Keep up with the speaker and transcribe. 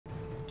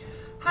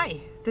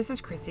Hi, this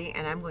is Chrissy,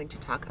 and I'm going to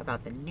talk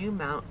about the new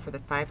mount for the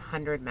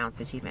 500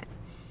 mounts achievement.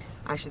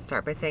 I should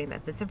start by saying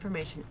that this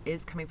information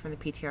is coming from the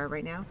PTR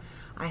right now.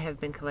 I have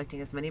been collecting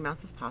as many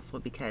mounts as possible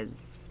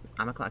because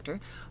I'm a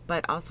collector,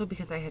 but also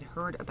because I had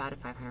heard about a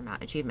 500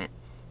 mount achievement.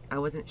 I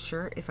wasn't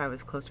sure if I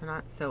was close or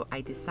not, so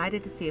I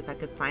decided to see if I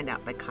could find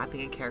out by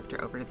copying a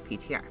character over to the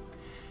PTR.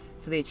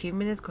 So the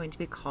achievement is going to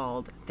be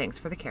called Thanks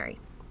for the Carry.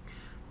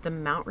 The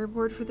mount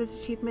reward for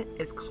this achievement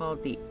is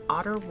called the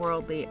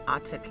Otterworldly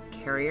Ottuk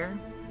Carrier.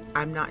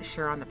 I'm not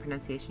sure on the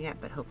pronunciation yet,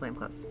 but hopefully I'm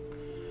close.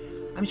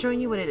 I'm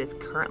showing you what it is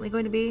currently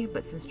going to be,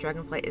 but since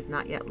Dragonflight is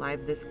not yet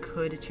live, this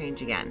could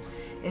change again.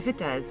 If it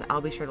does,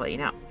 I'll be sure to let you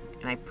know.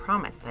 And I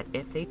promise that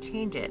if they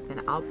change it,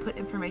 then I'll put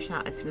information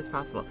out as soon as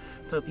possible.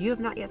 So if you have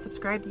not yet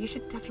subscribed, you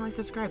should definitely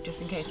subscribe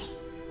just in case.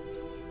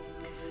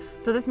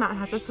 So this mount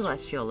has a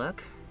celestial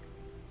look.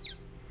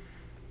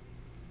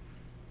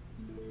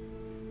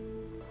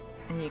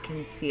 And you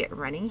can see it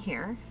running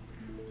here.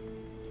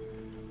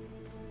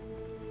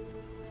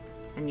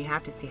 And you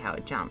have to see how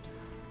it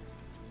jumps.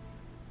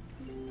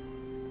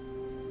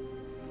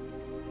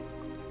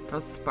 It's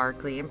all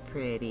sparkly and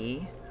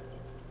pretty.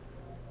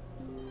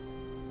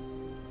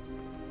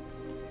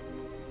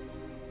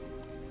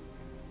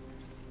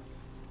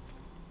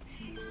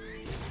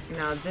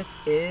 Now this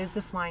is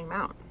a flying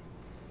mount.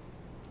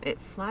 It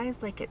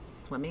flies like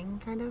it's swimming,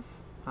 kind of.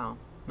 Well,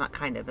 not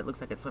kind of, it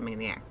looks like it's swimming in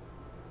the air.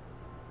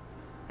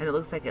 And it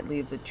looks like it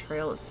leaves a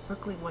trail of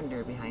sparkly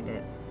wonder behind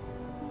it.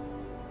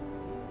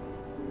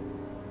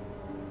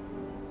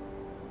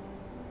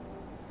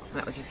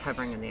 That was just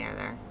hovering in the air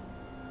there.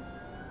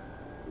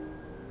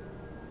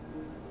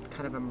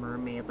 Kind of a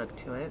mermaid look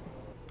to it.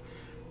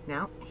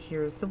 Now,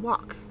 here's the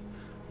walk.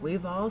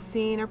 We've all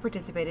seen or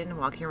participated in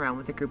walking around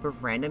with a group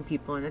of random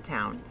people in a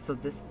town, so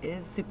this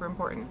is super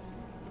important.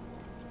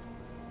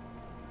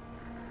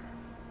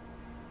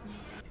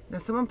 Now,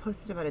 someone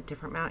posted about a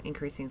different mount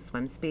increasing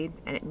swim speed,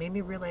 and it made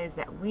me realize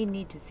that we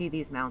need to see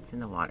these mounts in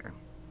the water.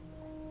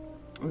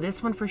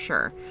 This one for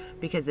sure,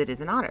 because it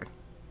is an otter.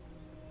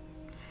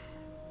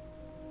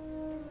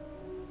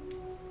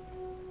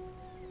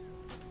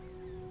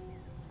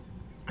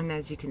 And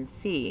as you can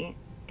see,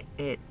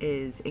 it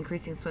is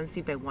increasing swim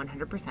speed by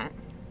 100%.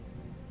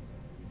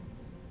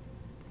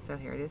 So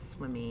here it is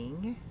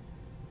swimming.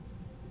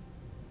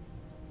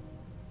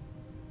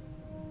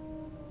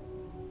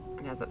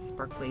 It has that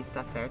sparkly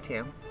stuff there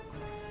too.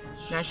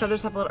 Now I showed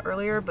this up a little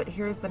earlier, but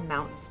here's the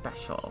mount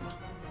special.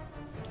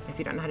 If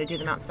you don't know how to do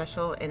the mount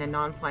special in a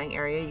non-flying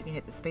area, you can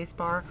hit the space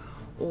bar,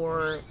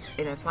 or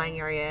in a flying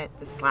area,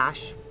 the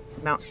slash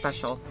mount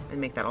special,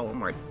 and make that all one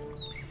word.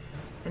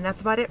 And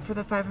that's about it for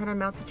the 500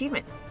 mounts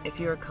achievement. If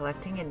you are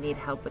collecting and need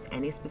help with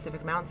any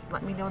specific mounts,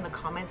 let me know in the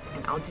comments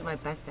and I'll do my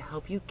best to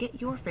help you get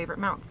your favorite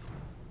mounts.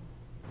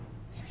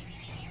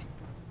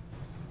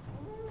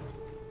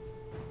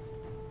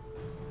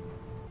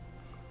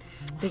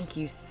 Thank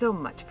you so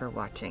much for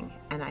watching,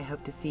 and I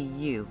hope to see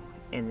you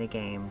in the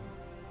game.